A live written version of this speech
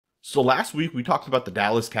So last week we talked about the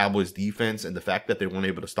Dallas Cowboys defense and the fact that they weren't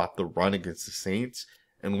able to stop the run against the Saints.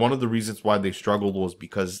 And one of the reasons why they struggled was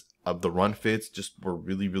because of the run fits just were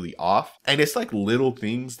really, really off. And it's like little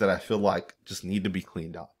things that I feel like just need to be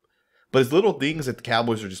cleaned up. But it's little things that the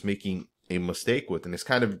Cowboys are just making a mistake with. And it's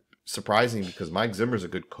kind of surprising because Mike Zimmer is a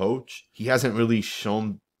good coach. He hasn't really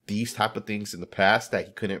shown these type of things in the past, that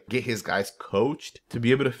he couldn't get his guys coached to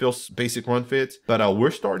be able to fill basic run fits. But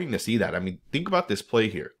we're starting to see that. I mean, think about this play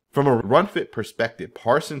here. From a run fit perspective,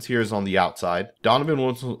 Parsons here is on the outside. Donovan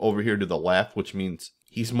Wilson over here to the left, which means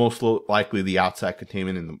he's most likely the outside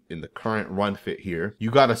containment in the current run fit here.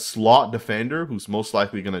 You got a slot defender who's most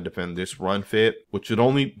likely going to defend this run fit, which would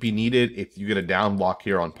only be needed if you get a down block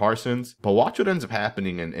here on Parsons. But watch what ends up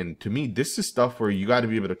happening. And to me, this is stuff where you got to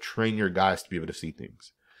be able to train your guys to be able to see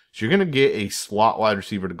things. So you're going to get a slot wide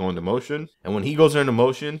receiver to go into motion. And when he goes into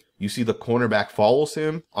motion, you see the cornerback follows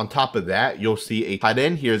him. On top of that, you'll see a tight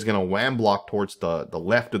end here is going to wham block towards the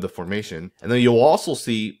left of the formation. And then you'll also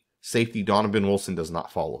see safety Donovan Wilson does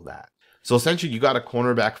not follow that. So essentially, you got a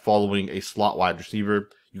cornerback following a slot wide receiver.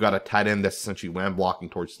 You got a tight end that's essentially wham blocking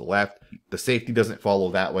towards the left. The safety doesn't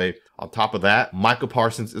follow that way. On top of that, Micah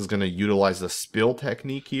Parsons is going to utilize the spill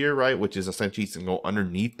technique here, right? Which is essentially he's going to go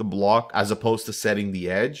underneath the block as opposed to setting the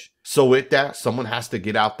edge. So with that, someone has to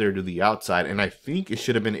get out there to the outside. And I think it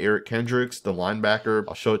should have been Eric Kendricks, the linebacker.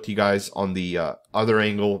 I'll show it to you guys on the other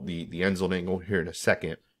angle, the end zone angle here in a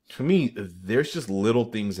second. To me, there's just little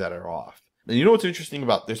things that are off. And you know what's interesting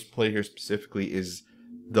about this play here specifically is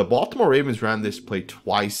the Baltimore Ravens ran this play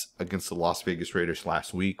twice against the Las Vegas Raiders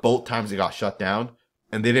last week. Both times they got shut down,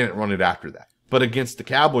 and they didn't run it after that. But against the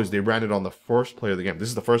Cowboys, they ran it on the first play of the game. This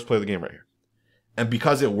is the first play of the game right here. And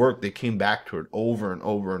because it worked, they came back to it over and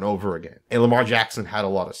over and over again. And Lamar Jackson had a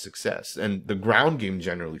lot of success. And the ground game,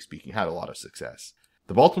 generally speaking, had a lot of success.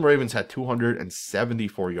 The Baltimore Ravens had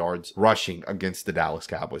 274 yards rushing against the Dallas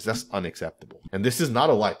Cowboys. That's unacceptable. And this is not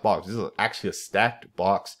a light box. This is actually a stacked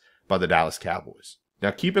box by the Dallas Cowboys. Now,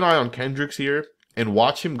 keep an eye on Kendricks here and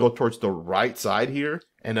watch him go towards the right side here.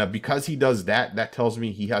 And because he does that, that tells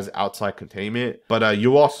me he has outside containment. But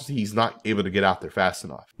you'll also see he's not able to get out there fast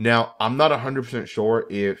enough. Now, I'm not 100% sure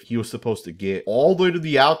if he was supposed to get all the way to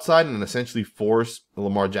the outside and essentially force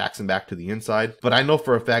Lamar Jackson back to the inside. But I know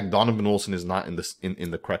for a fact Donovan Wilson is not in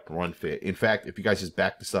the correct run fit. In fact, if you guys just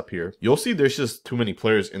back this up here, you'll see there's just too many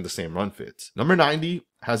players in the same run fits. Number 90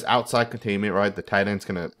 has outside containment, right? The tight end's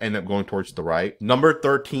going to end up going towards the right. Number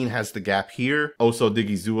 13 has the gap here. Oso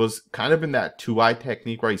Digizua's kind of in that 2-eye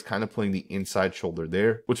technique, right? He's kind of playing the inside shoulder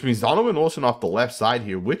there, which means Donovan Wilson off the left side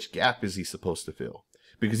here, which gap is he supposed to fill?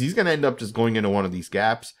 Because he's going to end up just going into one of these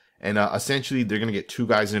gaps. And essentially, they're going to get two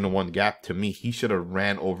guys into one gap. To me, he should have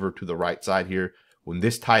ran over to the right side here when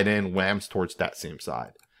this tight end whams towards that same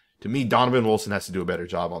side. To me, Donovan Wilson has to do a better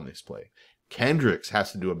job on this play. Kendricks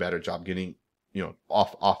has to do a better job getting,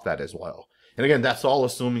 off that as well. And again, that's all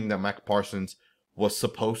assuming that Micah Parsons was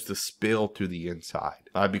supposed to spill to the inside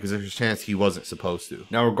because there's a chance he wasn't supposed to.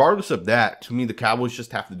 Now, regardless of that, to me, the Cowboys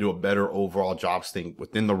just have to do a better overall job staying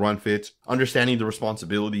within the run fits, understanding the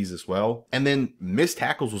responsibilities as well. And then missed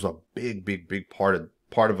tackles was a big part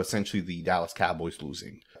of essentially the Dallas Cowboys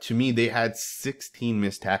losing. To me, they had 16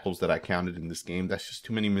 missed tackles that I counted in this game. That's just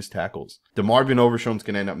too many missed tackles. DeMarvin Overshown's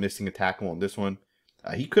going to end up missing a tackle on this one.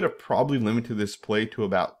 He could have probably limited this play to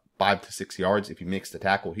about 5 to 6 yards if he makes the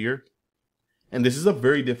tackle here. And this is a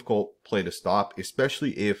very difficult play to stop,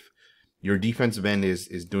 especially if your defensive end is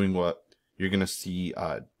doing what you're going to see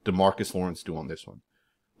DeMarcus Lawrence do on this one.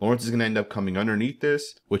 Lawrence is going to end up coming underneath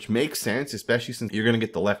this, which makes sense, especially since you're going to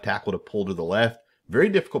get the left tackle to pull to the left. Very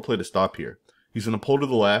difficult play to stop here. He's going to pull to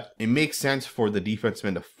the left. It makes sense for the defensive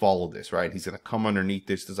end to follow this, right? He's going to come underneath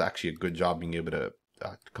this. Does actually a good job being able to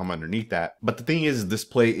come underneath that. But the thing is, this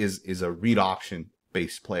play is a read option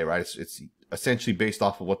based play, right? It's essentially based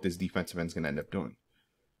off of what this defensive end is going to end up doing.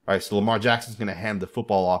 All right, so Lamar Jackson's going to hand the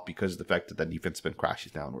football off because of the fact that that defensive end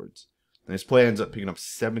crashes downwards. And this play ends up picking up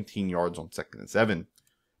 17 yards on 2nd and 7.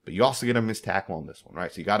 But you also get a missed tackle on this one,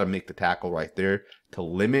 right? So you got to make the tackle right there to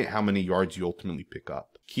limit how many yards you ultimately pick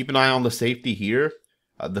up. Keep an eye on the safety here.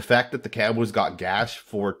 The fact that the Cowboys got gashed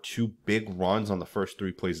for 2 big runs on the first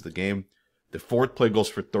 3 plays of the game. The 4th play goes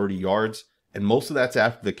for 30 yards. And most of that's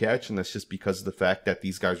after the catch, and that's just because of the fact that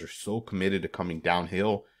these guys are so committed to coming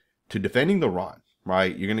downhill to defending the run,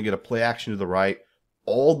 right? You're going to get a play action to the right.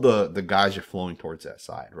 All the guys are flowing towards that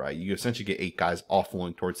side, right? You essentially get 8 guys all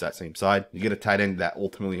flowing towards that same side. You get a tight end that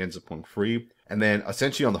ultimately ends up going free. And then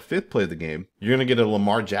essentially on the 5th play of the game, you're going to get a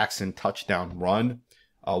Lamar Jackson touchdown run.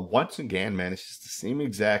 Once again, man, it's just the same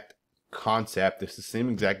exact concept. It's the same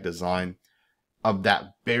exact design of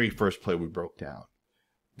that very first play we broke down.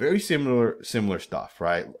 Very similar stuff,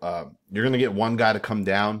 right? You're going to get one guy to come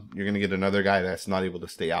down. You're going to get another guy that's not able to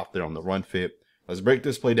stay out there on the run fit. Let's break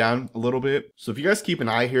this play down a little bit. So if you guys keep an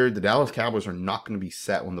eye here, the Dallas Cowboys are not going to be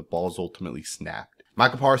set when the ball is ultimately snapped.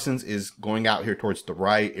 Micah Parsons is going out here towards the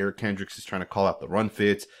right. Eric Kendricks is trying to call out the run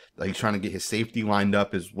fits. He's trying to get his safety lined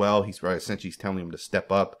up as well. He's telling him to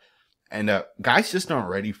step up. And guys just aren't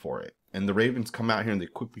ready for it. And the Ravens come out here and they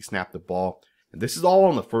quickly snap the ball. And this is all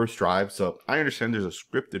on the first drive. So I understand there's a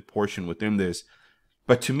scripted portion within this.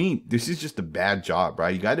 But to me, this is just a bad job,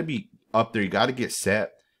 right? You got to be up there. You got to get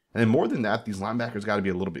set. And then more than that, these linebackers got to be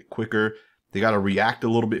a little bit quicker. They got to react a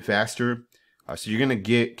little bit faster. So you're going to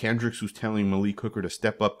get Kendricks, who's telling Malik Hooker to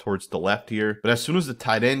step up towards the left here. But as soon as the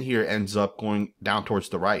tight end here ends up going down towards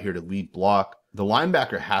the right here to lead block, the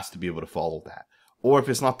linebacker has to be able to follow that. Or if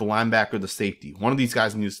it's not the linebacker, the safety. One of these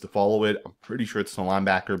guys needs to follow it. I'm pretty sure it's the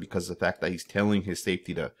linebacker because of the fact that he's telling his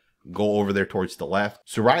safety to go over there towards the left.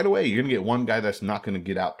 So right away, you're going to get one guy that's not going to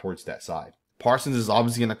get out towards that side. Parsons is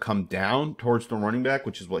obviously going to come down towards the running back,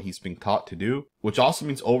 which is what he's been taught to do. Which also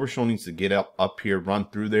means Overshown needs to get up here, run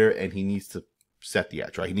through there, and he needs to set the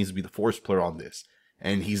edge, right? He needs to be the force player on this.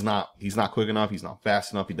 And he's not quick enough. He's not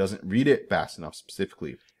fast enough. He doesn't read it fast enough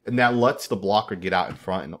specifically. And that lets the blocker get out in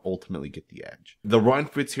front and ultimately get the edge. The run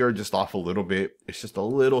fits here are just off a little bit. It's just a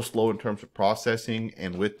little slow in terms of processing.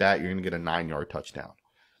 And with that, you're going to get a 9-yard touchdown.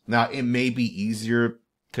 Now, it may be easier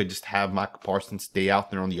to just have Micah Parsons stay out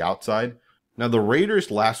there on the outside. Now, the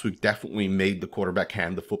Raiders last week definitely made the quarterback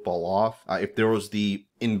hand the football off. If there was the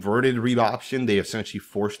inverted read option, they essentially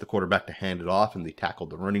forced the quarterback to hand it off and they tackled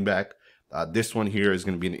the running back. This one here is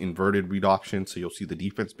going to be an inverted read option. So you'll see the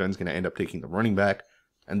defense end's going to end up taking the running back.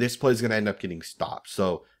 And this play is going to end up getting stopped.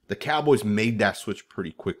 So the Cowboys made that switch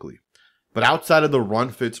pretty quickly. But outside of the run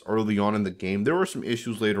fits early on in the game, there were some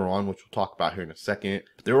issues later on, which we'll talk about here in a second.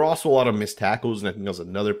 But there were also a lot of missed tackles, and I think that was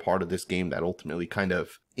another part of this game that ultimately kind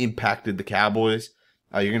of impacted the Cowboys.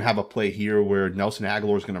 You're going to have a play here where Nelson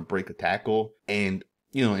Agholor is going to break a tackle. And,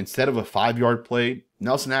 instead of a 5-yard play,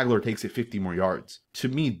 Nelson Agholor takes it 50 more yards. To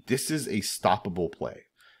me, this is a stoppable play.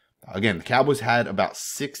 Again, the Cowboys had about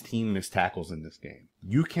 16 missed tackles in this game.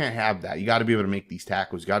 You can't have that. You got to be able to make these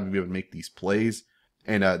tackles. You got to be able to make these plays.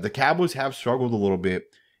 And the Cowboys have struggled a little bit,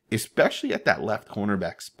 especially at that left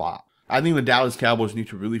cornerback spot. I think the Dallas Cowboys need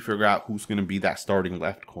to really figure out who's going to be that starting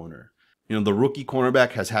left corner. The rookie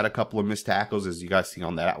cornerback has had a couple of missed tackles, as you guys see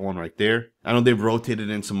on that one right there. I know they've rotated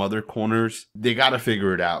in some other corners. They got to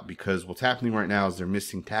figure it out because what's happening right now is they're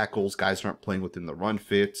missing tackles. Guys aren't playing within the run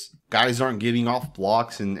fits. Guys aren't getting off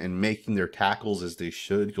blocks and making their tackles as they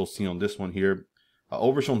should. You'll see on this one here.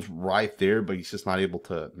 Overshown's right there, but he's just not able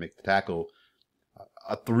to make the tackle.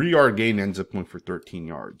 A 3-yard gain ends up going for 13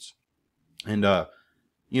 yards. And,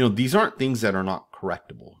 these aren't things that are not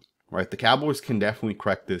correctable. Right, the Cowboys can definitely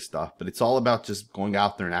correct this stuff, but it's all about just going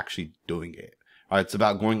out there and actually doing it. All right, it's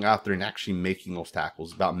about going out there and actually making those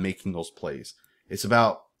tackles, about making those plays. It's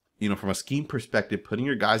about, from a scheme perspective, putting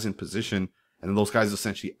your guys in position and then those guys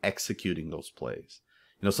essentially executing those plays.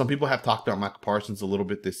 Some people have talked about Micah Parsons a little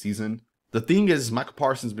bit this season. The thing is, Micah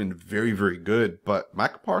Parsons has been very, very good, but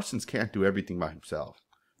Micah Parsons can't do everything by himself.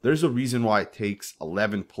 There's a reason why it takes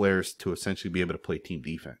 11 players to essentially be able to play team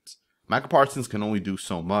defense. Micah Parsons can only do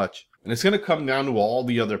so much, and it's going to come down to all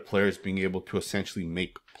the other players being able to essentially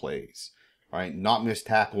make plays, right? Not miss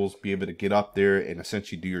tackles, be able to get up there and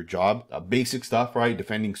essentially do your job. Basic stuff, right?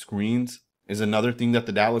 Defending screens is another thing that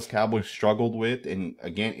the Dallas Cowboys struggled with, and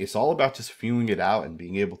again, it's all about just feeling it out and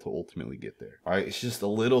being able to ultimately get there, all right? It's just a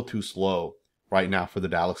little too slow right now for the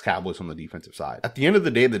Dallas Cowboys on the defensive side. At the end of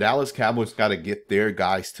the day, the Dallas Cowboys got to get their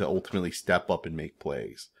guys to ultimately step up and make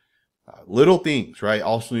plays. Little things, right,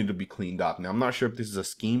 also need to be cleaned up. Now, I'm not sure if this is a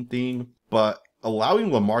scheme thing, but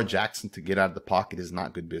allowing Lamar Jackson to get out of the pocket is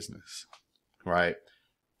not good business, right?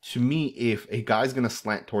 To me, if a guy's going to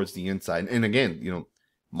slant towards the inside, and again,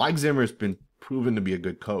 Mike Zimmer has been proven to be a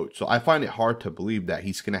good coach, so I find it hard to believe that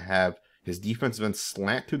he's going to have his defensive end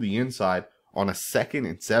slant to the inside on a 2nd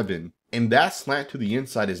and 7, and that slant to the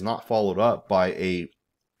inside is not followed up by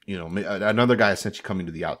another guy essentially coming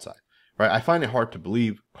to the outside. Right, I find it hard to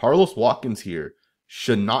believe Carlos Watkins here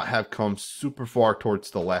should not have come super far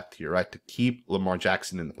towards the left here, right, to keep Lamar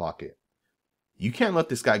Jackson in the pocket. You can't let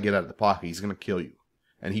this guy get out of the pocket. He's going to kill you.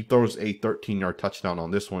 And he throws a 13-yard touchdown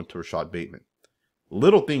on this one to Rashad Bateman.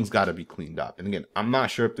 Little things got to be cleaned up. And again, I'm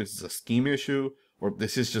not sure if this is a scheme issue or if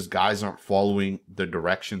this is just guys aren't following the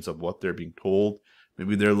directions of what they're being told.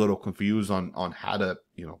 Maybe they're a little confused on how to,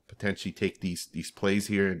 potentially take these plays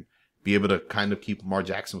here and be able to kind of keep Lamar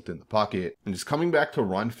Jackson within the pocket. And just coming back to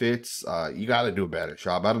run fits, you got to do a better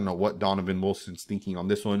job. I don't know what Donovan Wilson's thinking on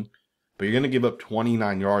this one, but you're going to give up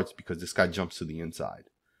 29 yards because this guy jumps to the inside.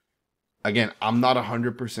 Again, I'm not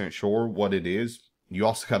 100% sure what it is. You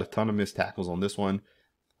also got a ton of missed tackles on this one.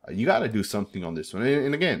 You got to do something on this one.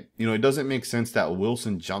 And again, it doesn't make sense that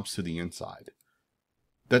Wilson jumps to the inside.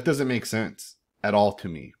 That doesn't make sense at all to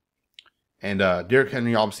me. And Derrick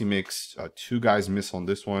Henry obviously makes 2 guys miss on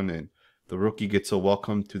this one, and the rookie gets a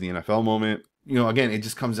welcome to the NFL moment. Again, it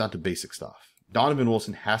just comes down to basic stuff. Donovan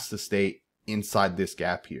Wilson has to stay inside this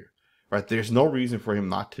gap here, right? There's no reason for him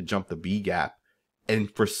not to jump the B gap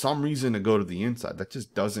and for some reason to go to the inside. That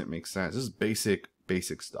just doesn't make sense. This is basic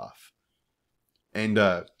stuff. And,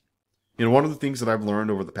 one of the things that I've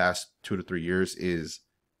learned over the past 2 to 3 years is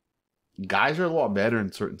guys are a lot better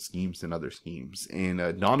in certain schemes than other schemes.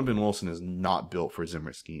 And Donovan Wilson is not built for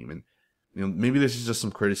Zimmer's scheme. And, maybe this is just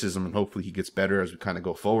some criticism and hopefully he gets better as we kind of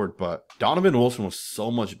go forward. But Donovan Wilson was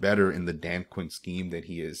so much better in the Dan Quinn scheme than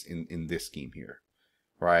he is in this scheme here,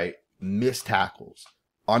 right? Missed tackles,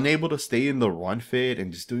 unable to stay in the run fit,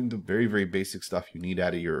 and just doing the very, very basic stuff you need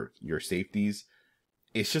out of your safeties.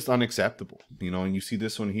 It's just unacceptable, and you see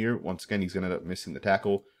this one here. Once again, he's going to end up missing the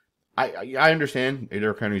tackle. I understand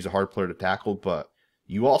Derrick Henry's a hard player to tackle, but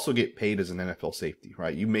you also get paid as an NFL safety,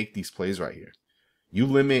 right? You make these plays right here. You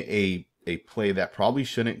limit a play that probably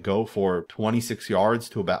shouldn't go for 26 yards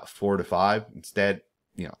to about 4 to 5. Instead,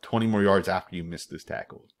 20 more yards after you miss this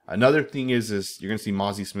tackle. Another thing is you're going to see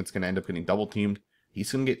Mozzie Smith's going to end up getting double teamed.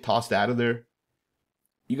 He's going to get tossed out of there.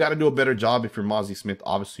 You got to do a better job if you're Mozzie Smith,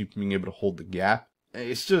 obviously being able to hold the gap.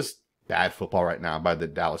 It's just bad football right now by the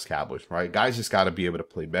Dallas Cowboys, right? Guys just got to be able to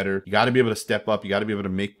play better. You got to be able to step up. You got to be able to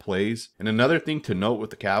make plays. And another thing to note with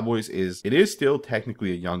the Cowboys is it is still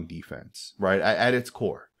technically a young defense, right? At its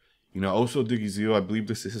core. Oso Digizio, I believe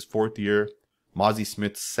this is his 4th year. Mozzie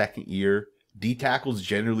Smith's 2nd year. D tackles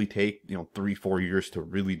generally take, 3-4 years to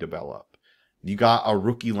really develop. You got a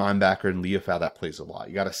rookie linebacker in Leofau that plays a lot.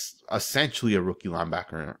 You got essentially a rookie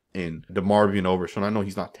linebacker in DeMarvion Overshown. I know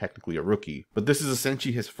he's not technically a rookie, but this is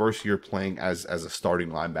essentially his 1st year playing as a starting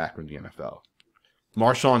linebacker in the NFL.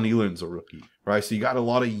 Marshawn Nealon's a rookie, right? So you got a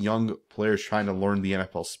lot of young players trying to learn the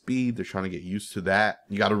NFL speed. They're trying to get used to that.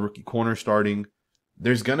 You got a rookie corner starting.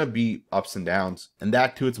 There's going to be ups and downs. And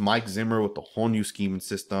that too, it's Mike Zimmer with the whole new scheme and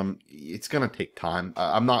system. It's going to take time.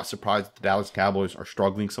 I'm not surprised that the Dallas Cowboys are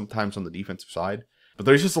struggling sometimes on the defensive side. But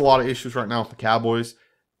there's just a lot of issues right now with the Cowboys.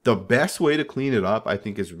 The best way to clean it up, I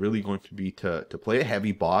think, is really going to be to play a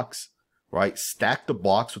heavy box, right? Stack the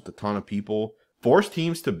box with a ton of people. Force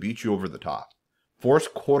teams to beat you over the top. Force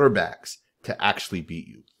quarterbacks to actually beat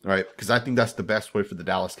you, right? Because I think that's the best way for the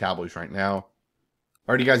Dallas Cowboys right now.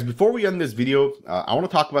 Alrighty guys, before we end this video, I want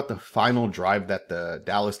to talk about the final drive that the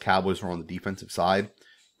Dallas Cowboys were on the defensive side.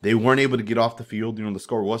 They weren't able to get off the field. The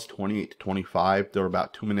score was 28-25. There were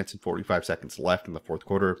about 2 minutes and 45 seconds left in the 4th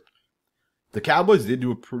quarter. The Cowboys did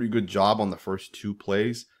do a pretty good job on the first 2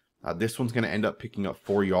 plays. This one's going to end up picking up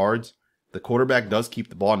 4 yards. The quarterback does keep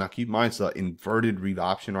the ball. Now keep in mind, it's an inverted read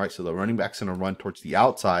option, right? So the running back's going to run towards the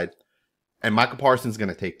outside, and Micah Parsons is going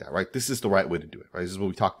to take that, right? This is the right way to do it, right? This is what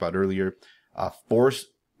we talked about earlier. Force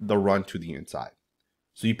the run to the inside.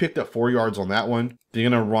 So you picked up 4 yards on that one. They're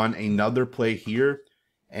going to run another play here,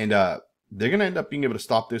 and they're going to end up being able to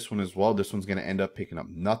stop this one as well. This one's going to end up picking up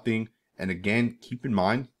nothing. And again, keep in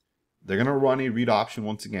mind, they're going to run a read option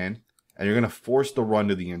once again, and you're going to force the run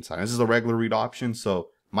to the inside. This is a regular read option, so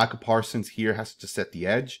Micah Parsons here has to set the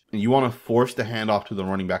edge, and you want to force the handoff to the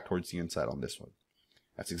running back towards the inside on this one.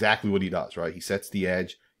 That's exactly what he does, right? He sets the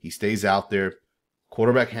edge. He stays out there.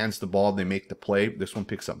 Quarterback hands the ball. They make the play. This one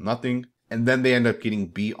picks up nothing. And then they end up getting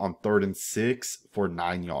beat on 3rd and 6 for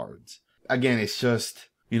 9 yards. Again, it's just,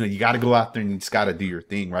 you got to go out there and you just got to do your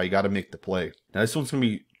thing, right? You got to make the play. Now, this one's going to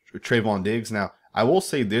be Trayvon Diggs. Now, I will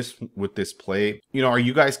say this with this play. Are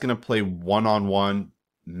you guys going to play one-on-one,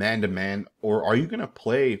 man-to-man, or are you going to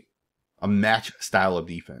play a match style of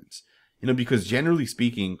defense? Because generally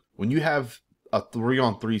speaking, when you have a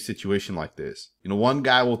 3-on-3 situation like this, one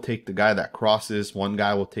guy will take the guy that crosses, one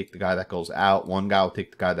guy will take the guy that goes out, one guy will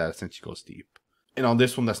take the guy that essentially goes deep. And on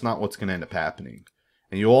this one, that's not what's going to end up happening.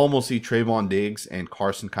 And you'll almost see Trayvon Diggs and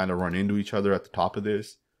Carson kind of run into each other at the top of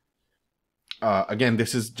this. Again,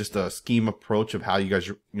 this is just a scheme approach of how you guys,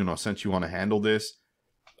 essentially want to handle this.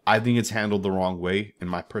 I think it's handled the wrong way, in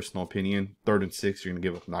my personal opinion. 3rd and 6, you're going to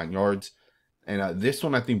give up 9 yards. And this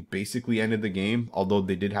one, I think, basically ended the game, although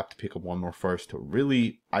they did have to pick up one more first to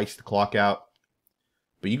really ice the clock out.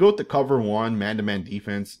 But you go with the cover 1, man-to-man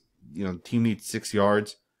defense. The team needs 6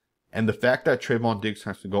 yards. And the fact that Trayvon Diggs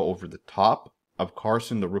has to go over the top of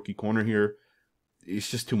Carson, the rookie corner here,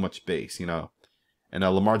 it's just too much space, And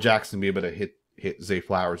Lamar Jackson will be able to hit Zay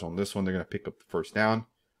Flowers on this one. They're going to pick up the first down.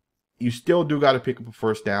 You still do got to pick up a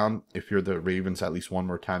first down if you're the Ravens at least one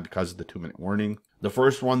more time because of the 2-minute warning. The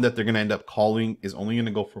first one that they're going to end up calling is only going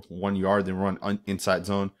to go for 1 yard. They run inside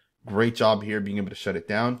zone. Great job here being able to shut it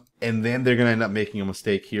down. And then they're going to end up making a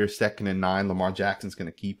mistake here. 2nd and 9. Lamar Jackson's going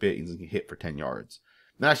to keep it. He's going to get hit for 10 yards.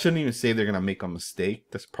 Now, I shouldn't even say they're going to make a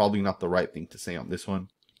mistake. That's probably not the right thing to say on this one.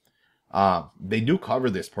 They do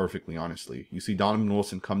cover this perfectly, honestly. You see Donovan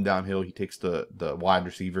Wilson come downhill. He takes the wide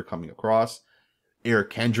receiver coming across.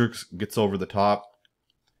 Eric Kendricks gets over the top.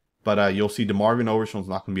 But you'll see DeMarvin Overshown's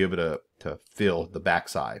not going to be able to fill the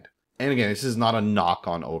backside. And again, this is not a knock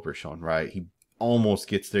on Overshown, right? He almost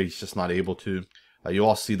gets there. He's just not able to. You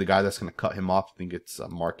all see the guy that's going to cut him off. I think it's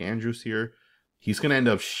Mark Andrews here. He's going to end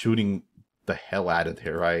up shooting the hell out of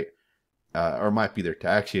there, right? Or it might be there.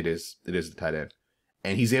 Actually, it is the tight end.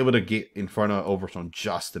 And he's able to get in front of Overshown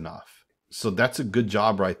just enough. So that's a good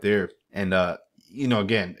job right there. And, you know,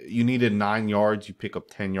 again, you needed 9 yards. You pick up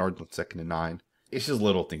 10 yards on 2nd and 9. It's just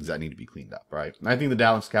little things that need to be cleaned up, right? And I think the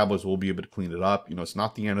Dallas Cowboys will be able to clean it up. You know, it's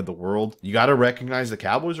not the end of the world. You got to recognize the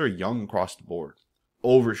Cowboys are young across the board.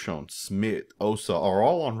 Overshown, Smith, Osa are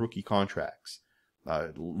all on rookie contracts.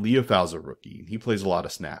 Leofau's a rookie. He plays a lot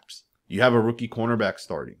of snaps. You have a rookie cornerback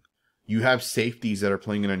starting. You have safeties that are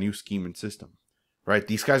playing in a new scheme and system, right?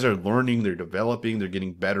 These guys are learning. They're developing. They're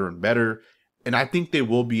getting better and better. And I think they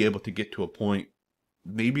will be able to get to a point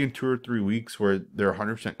maybe in 2 or 3 weeks where they're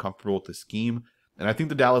 100% comfortable with the scheme. And I think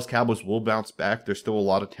the Dallas Cowboys will bounce back. There's still a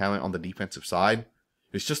lot of talent on the defensive side.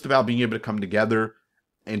 It's just about being able to come together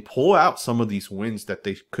and pull out some of these wins that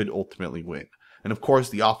they could ultimately win. And of course,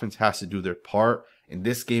 the offense has to do their part. In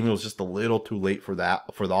this game, it was just a little too late for the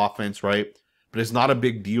offense, right? But it's not a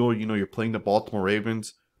big deal. You know, you're playing the Baltimore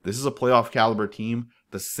Ravens. This is a playoff caliber team.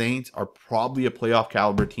 The Saints are probably a playoff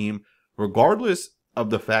caliber team, regardless of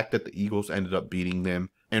the fact that the Eagles ended up beating them.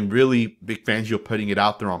 And really, Vic Fangio putting it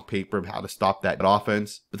out there on paper of how to stop that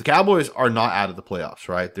offense. But the Cowboys are not out of the playoffs,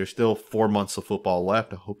 right? There's still 4 months of football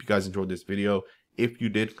left. I hope you guys enjoyed this video. If you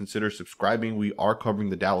did, consider subscribing. We are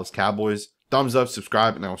covering the Dallas Cowboys. Thumbs up,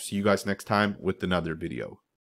 subscribe, and I'll see you guys next time with another video.